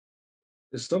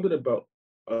There's something about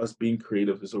us being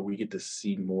creative is where we get to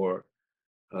see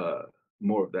uh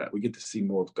more of that. We get to see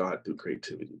more of God through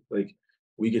creativity. Like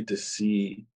we get to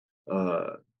see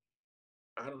uh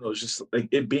I don't know, it's just like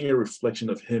it being a reflection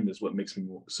of him is what makes me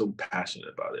so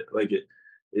passionate about it. Like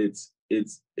it's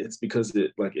because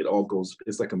it all goes,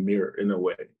 it's like a mirror in a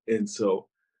way. And so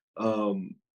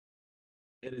um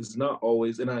it is not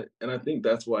always, and I think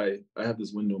that's why I have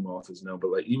this window in my office now,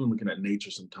 but like even looking at nature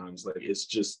sometimes, like it's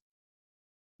just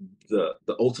the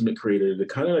ultimate creator to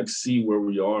kind of like see where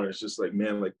we are. It's just like,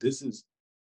 man, like this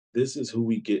is who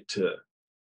we get to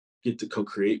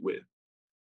co-create with.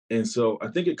 And so I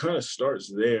think it kind of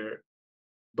starts there,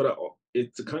 but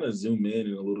it to kind of zoom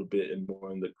in a little bit and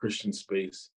more in the Christian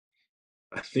space.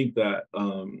 I think that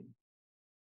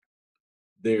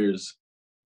there's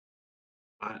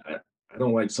I I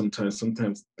don't like sometimes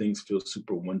things feel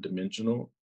super one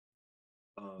dimensional.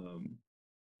 Um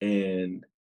and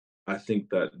I think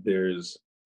that there's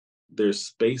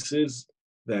spaces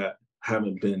that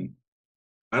haven't been,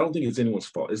 I don't think it's anyone's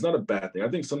fault. It's not a bad thing. I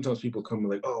think sometimes people come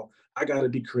like, "Oh, I gotta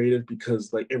be creative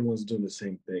because like everyone's doing the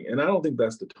same thing," and I don't think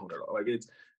that's the tone at all. Like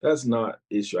that's not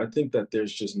issue. I think that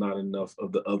there's just not enough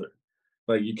of the other.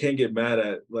 Like you can't get mad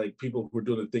at like people who are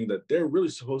doing the thing that they're really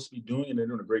supposed to be doing and they're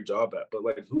doing a great job at. But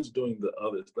like who's doing the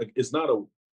others? Like it's not a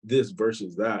this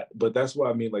versus that. But that's why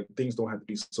I mean like things don't have to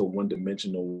be so one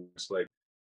dimensional. It's like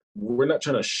we're not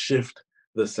trying to shift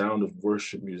the sound of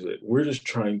worship music. We're just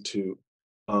trying to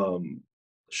um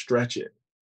stretch it.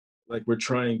 Like we're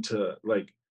trying to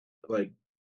like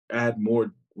add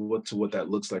more what that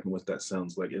looks like and what that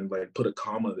sounds like and like put a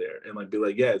comma there and like be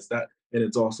like, yeah, it's that and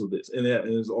it's also this and that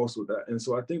and it's also that. And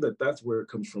so I think that that's where it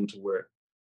comes from, to where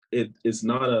it's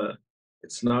not a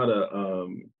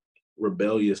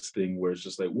rebellious thing where it's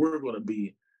just like we're gonna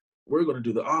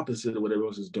do the opposite of what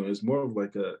everyone else is doing. It's more of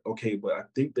like a okay, but I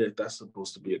think that that's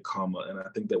supposed to be a comma, and I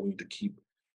think that we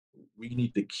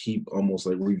need to keep almost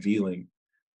like revealing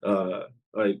uh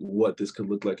like what this could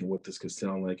look like and what this could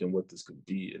sound like and what this could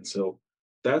be. And so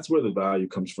that's where the value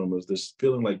comes from, is this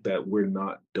feeling like that we're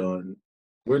not done.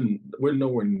 We're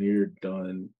nowhere near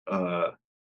done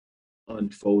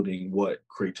unfolding what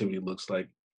creativity looks like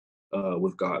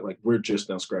with God. Like we're just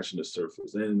now scratching the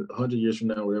surface. And 100 years from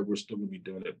now, whatever, we're still gonna be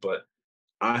doing it. But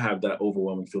I have that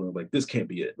overwhelming feeling like this can't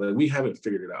be it. Like we haven't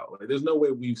figured it out. Like there's no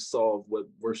way we've solved what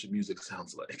worship music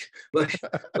sounds like. Like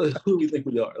who do we think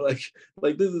we are?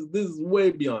 Like this is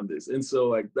way beyond this. And so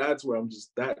like that's where I'm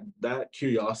just that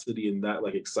curiosity and that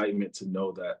like excitement to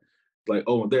know that like,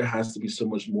 oh, there has to be so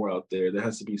much more out there. There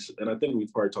has to be and I think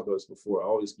we've probably talked about this before. I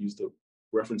always use the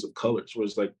reference of colors, where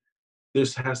it's like there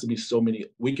has to be so many,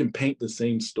 we can paint the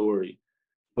same story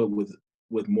but with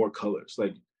more colors.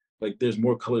 Like there's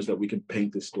more colors that we can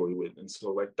paint this story with. And so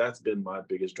like that's been my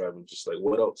biggest driver, just like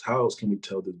what else, how else can we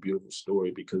tell this beautiful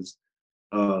story? Because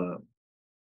uh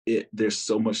there's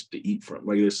so much to eat from,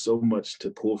 like there's so much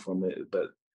to pull from it. But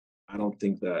I don't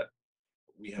think that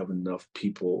we have enough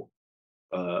people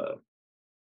uh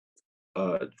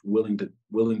willing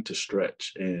to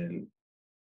stretch and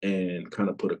kind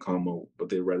of put a comma, but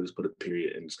they'd rather just put a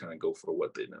period and just kind of go for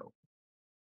what they know.